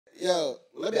Yo,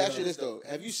 let me ask you this though: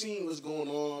 have you seen what's going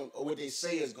on, or what they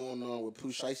say is going on with Pooh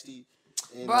Shiesty?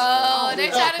 Bro, they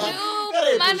try to do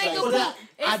my nigga Pooh.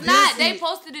 It's not. They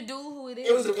posted the dude who it is.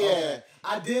 It was yeah.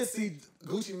 I did see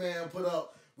Gucci Man put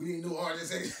up. We need new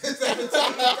artists. He's like,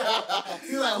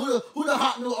 who the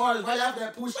hot new artist? Right after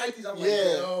that Pooh Shiesty, I'm like,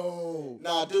 yo.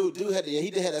 Nah, dude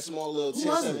he did have that small little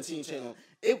 1017 channel.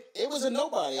 It was a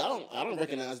nobody. I don't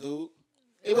recognize dude.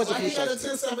 It wasn't Pooh Shiesty.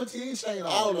 Shiesty. 1017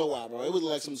 channel. I don't know why, bro. It was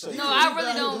like some. No, I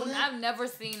really don't. I've never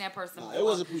seen that person. Nah, it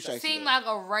wasn't Pooh Shiesty. Seemed like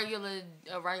a regular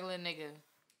nigga.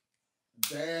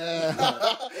 Damn.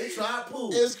 They tried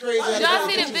Pooh. It's crazy. Did y'all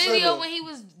see the video when he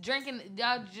was drinking?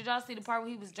 Did y'all see the part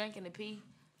where he was drinking the pee?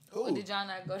 Who? Or did y'all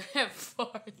not go that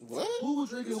far? What? Who was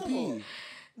drinking pee?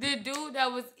 The dude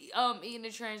that was eating the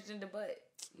transgender butt.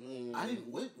 I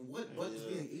didn't. What is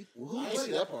being eaten? I didn't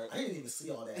see that part. I didn't even see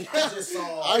all that. I just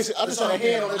saw. I just saw the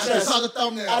hand on the chest. I just saw the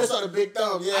thumbnail. I just saw the big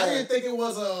thumb. Yeah. I didn't think it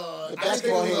was a. I didn't think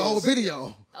it was a whole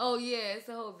video. Oh yeah, it's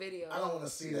a whole video. I don't want to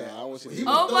see that. I don't want to see that.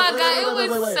 Oh my god, it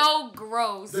was so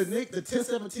gross. The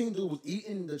 1017 dude was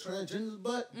eating the transgender's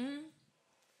butt.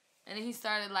 And then he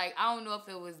started like, I don't know if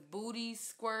it was booty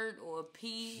squirt or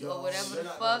pee or whatever the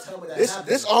fuck.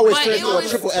 This always but turns it to a was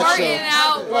triple X squirting show.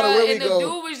 out, bro, really and the go.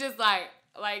 dude was just like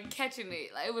catching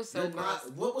it. Like it was so gross.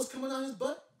 What was coming out his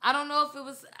butt? I don't know if it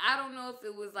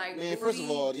was like. Man, first of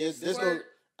all, there's no.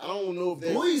 I don't know if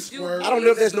there's booty squirt. I don't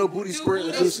know if there's no booty squirt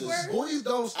in juices. Booties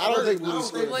don't squirt. I don't think booty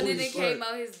squirt. Well, then it came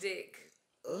out his dick.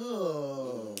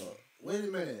 Oh, wait a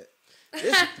minute.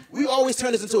 We always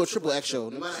turn this into a triple X show.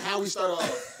 No matter how we start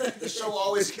off, the show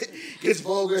always gets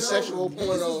vulgar, sexual,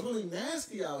 porno. This is really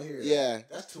nasty out here. Yeah.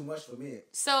 That's too much for me.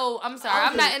 So, I'm sorry.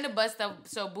 I'm not into butt stuff,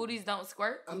 so booties don't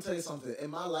squirt? I'm telling you something. In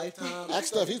my lifetime... That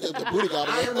stuff, he's the booty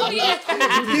gobbler. Oh,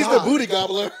 He's the booty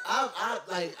gobbler.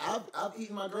 I've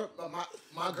eaten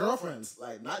my girlfriends.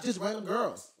 Like, not just random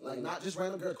girls.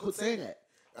 Quit saying that.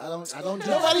 I don't.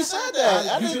 Nobody said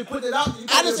that. You should put it out.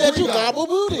 I just said you gobble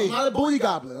booty. I'm not a booty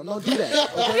gobbler. I'm not do that.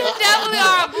 Okay? You definitely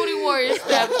are a booty warrior,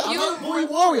 Steph. I'm not a booty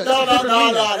warrior. No.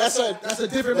 That's a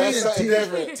different meaning. Something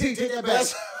different. T, take that back.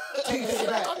 Take it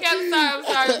back. Okay, I'm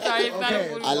sorry. It's not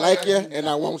a booty I like you and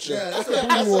I want you. Yeah, that's a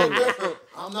booty warrior.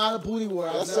 I'm not a booty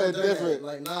warrior. That's so different.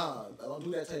 Like, nah, I don't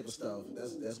do that type of stuff.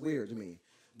 That's weird to me.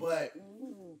 But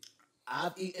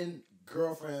I've eaten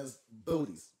girlfriends'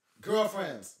 booties.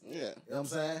 Girlfriends. Yeah. You know what I'm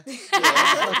saying?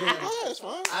 That's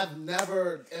fine. I've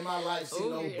never in my life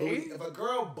seen no booty. If a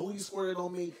girl booty squirted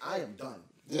on me, I am done.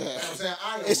 Yeah. You know what I'm saying?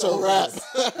 It's a wrap.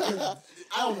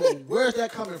 I don't know where's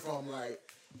that coming from. Like,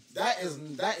 that is.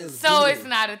 So voodoo. it's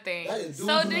not a thing.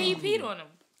 So did he peed on him?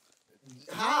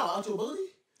 How? Out your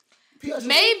booty?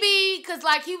 Maybe because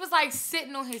like he was like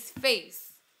sitting on his face.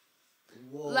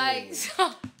 Whoa. Like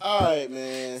so. All right,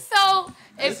 man. So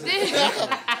if this.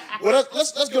 Well,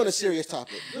 let's go on a serious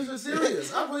topic. This is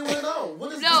serious. I really want to know.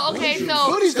 What is No, okay, so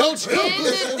booties don't chill.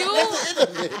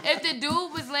 if the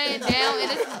dude was laying down and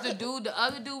this was the dude, the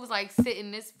other dude was like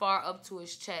sitting this far up to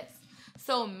his chest.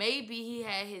 So maybe he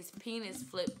had his penis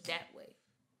flipped that way.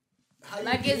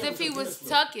 Like as if he was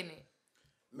tucking it.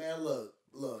 Man, look.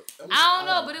 I don't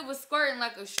know, but it was squirting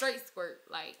like a straight squirt.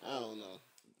 Like I don't know.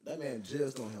 That man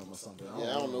jizzed on him or something.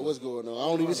 I don't know what's going on.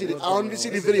 I don't even see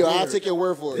the video. I'll take your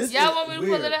word for it. Y'all want me to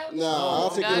pull it up? No,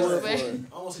 I'll take your word for it.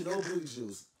 I don't see no booty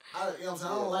juice. You know what I'm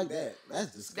saying? I don't like that.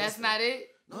 That's disgusting. That's not it?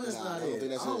 No, that's not it.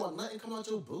 I don't want nothing coming out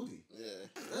your booty.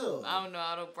 Yeah. Ew. I don't know.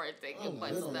 I don't partake in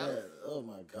butt stuff. Oh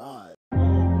my God.